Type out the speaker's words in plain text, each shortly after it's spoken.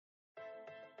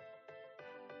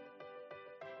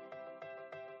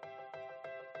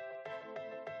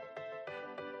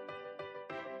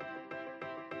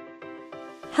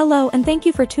Hello and thank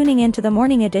you for tuning in to the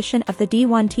morning edition of the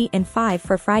D1.ticker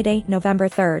for Friday, November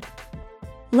 3rd.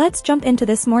 Let's jump into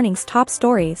this morning's top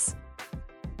stories.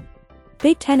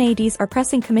 Big Ten ADs are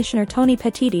pressing Commissioner Tony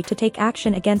Petitti to take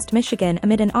action against Michigan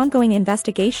amid an ongoing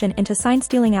investigation into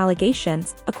sign-stealing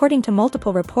allegations, according to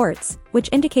multiple reports, which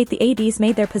indicate the ADs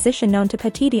made their position known to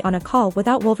Petitti on a call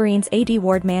without Wolverines AD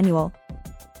Ward manual.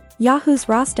 Yahoo's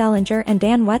Ross Dellinger and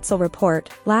Dan Wetzel report,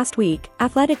 last week,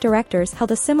 athletic directors held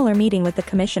a similar meeting with the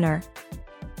commissioner.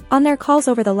 On their calls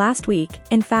over the last week,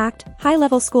 in fact,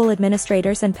 high-level school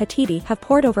administrators and Petitti have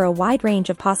pored over a wide range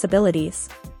of possibilities.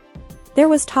 There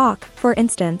was talk, for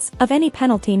instance, of any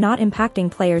penalty not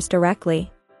impacting players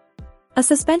directly. A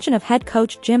suspension of head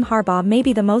coach Jim Harbaugh may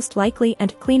be the most likely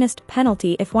and cleanest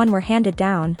penalty if one were handed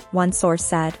down, one source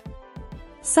said.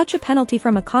 Such a penalty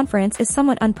from a conference is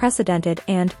somewhat unprecedented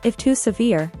and, if too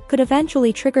severe, could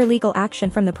eventually trigger legal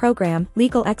action from the program,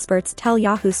 legal experts tell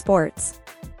Yahoo Sports.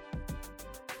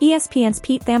 ESPN's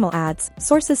Pete Thamel adds,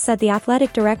 sources said the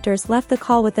athletic directors left the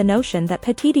call with the notion that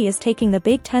Petitti is taking the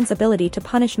Big Ten's ability to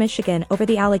punish Michigan over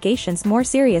the allegations more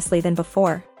seriously than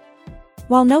before.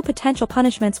 While no potential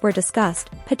punishments were discussed,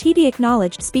 Petitti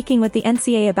acknowledged speaking with the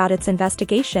NCAA about its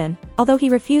investigation, although he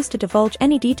refused to divulge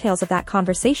any details of that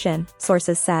conversation,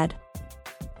 sources said.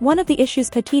 One of the issues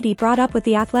Petitti brought up with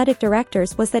the athletic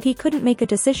directors was that he couldn't make a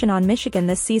decision on Michigan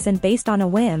this season based on a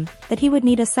whim, that he would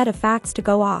need a set of facts to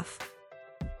go off.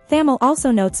 Thamel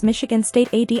also notes Michigan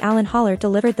State AD Alan Haller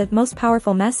delivered the most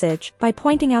powerful message by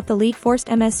pointing out the league forced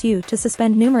MSU to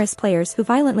suspend numerous players who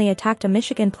violently attacked a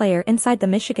Michigan player inside the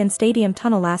Michigan Stadium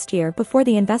tunnel last year before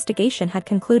the investigation had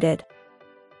concluded.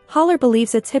 Haller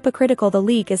believes it's hypocritical the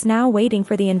league is now waiting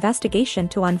for the investigation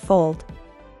to unfold.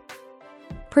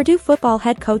 Purdue football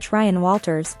head coach Ryan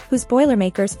Walters, whose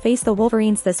Boilermakers face the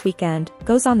Wolverines this weekend,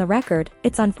 goes on the record,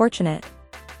 "It's unfortunate.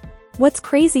 What's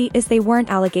crazy is they weren't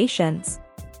allegations.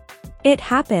 It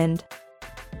happened.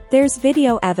 There's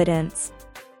video evidence.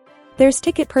 There's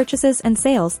ticket purchases and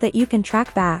sales that you can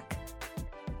track back.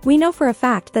 We know for a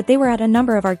fact that they were at a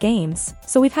number of our games,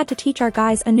 so we've had to teach our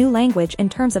guys a new language in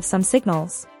terms of some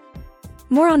signals."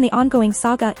 More on the ongoing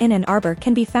saga in Ann Arbor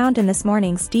can be found in this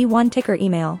morning's D1.ticker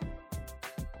email.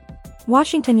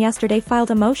 Washington yesterday filed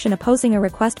a motion opposing a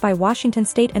request by Washington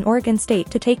State and Oregon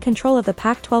State to take control of the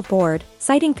Pac-12 board,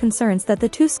 citing concerns that the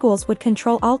two schools would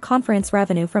control all conference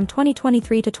revenue from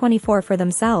 2023 to 24 for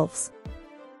themselves.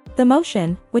 The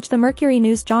motion, which the Mercury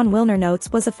News' John Wilner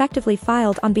notes was effectively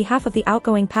filed on behalf of the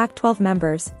outgoing Pac-12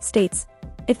 members, states,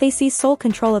 if they seize sole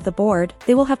control of the board,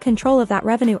 they will have control of that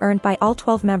revenue earned by all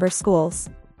 12 member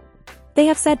schools. They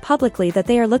have said publicly that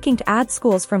they are looking to add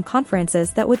schools from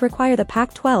conferences that would require the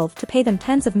Pac-12 to pay them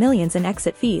tens of millions in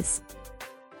exit fees.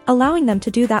 Allowing them to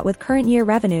do that with current year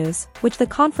revenues, which the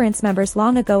conference members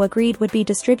long ago agreed would be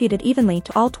distributed evenly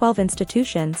to all 12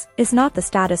 institutions, is not the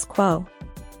status quo.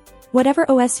 Whatever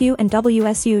OSU and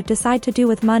WSU decide to do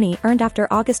with money earned after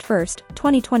August 1,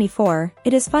 2024,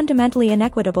 it is fundamentally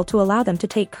inequitable to allow them to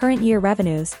take current year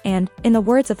revenues and, in the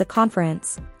words of the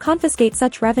conference, confiscate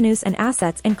such revenues and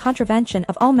assets in contravention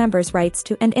of all members' rights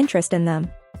to and interest in them.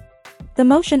 The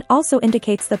motion also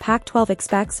indicates the Pac-12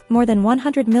 expects more than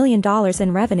 $100 million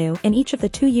in revenue in each of the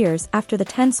 2 years after the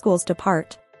 10 schools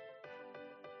depart.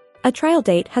 A trial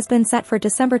date has been set for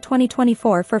December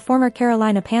 2024 for former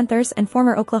Carolina Panthers and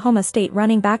former Oklahoma State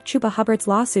running back Chuba Hubbard's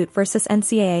lawsuit versus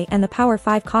NCAA and the Power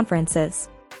 5 conferences.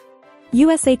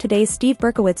 USA Today's Steve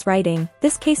Berkowitz writing,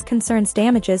 this case concerns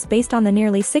damages based on the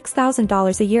nearly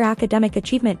 $6,000 a year academic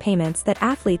achievement payments that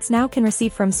athletes now can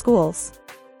receive from schools.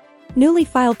 Newly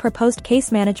filed proposed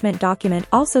case management document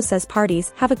also says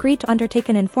parties have agreed to undertake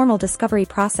an informal discovery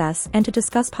process and to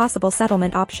discuss possible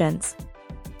settlement options.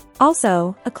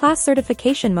 Also, a class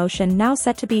certification motion now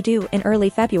set to be due in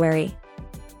early February.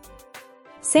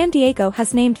 San Diego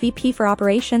has named VP for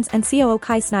Operations and COO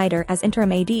Kai Snyder as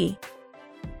interim AD.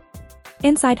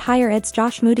 Inside Higher Ed's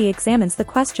Josh Moody examines the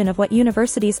question of what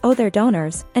universities owe their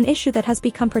donors, an issue that has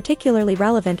become particularly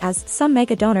relevant as some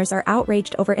mega donors are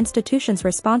outraged over institutions'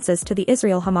 responses to the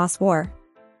Israel-Hamas war.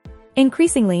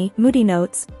 Increasingly, Moody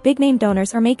notes, big-name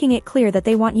donors are making it clear that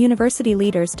they want university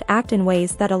leaders to act in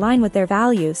ways that align with their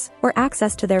values, or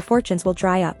access to their fortunes will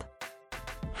dry up.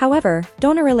 However,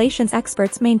 donor relations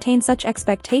experts maintain such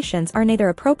expectations are neither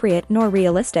appropriate nor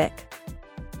realistic.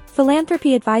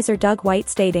 Philanthropy advisor Doug White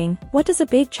stating, what does a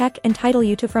big check entitle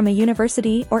you to from a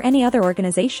university or any other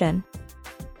organization?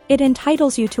 It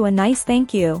entitles you to a nice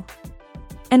thank you.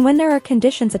 And when there are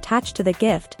conditions attached to the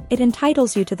gift, it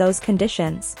entitles you to those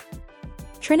conditions.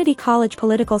 Trinity College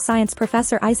political science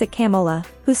professor Isaac Kamola,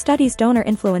 who studies donor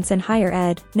influence in higher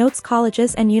ed, notes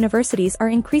colleges and universities are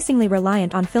increasingly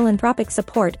reliant on philanthropic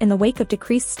support in the wake of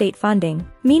decreased state funding,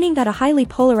 meaning that a highly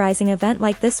polarizing event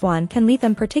like this one can leave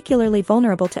them particularly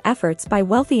vulnerable to efforts by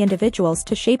wealthy individuals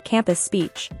to shape campus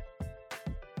speech.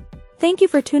 Thank you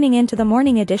for tuning in to the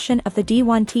morning edition of the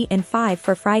D1T in 5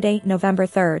 for Friday, November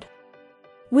 3rd.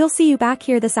 We'll see you back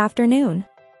here this afternoon.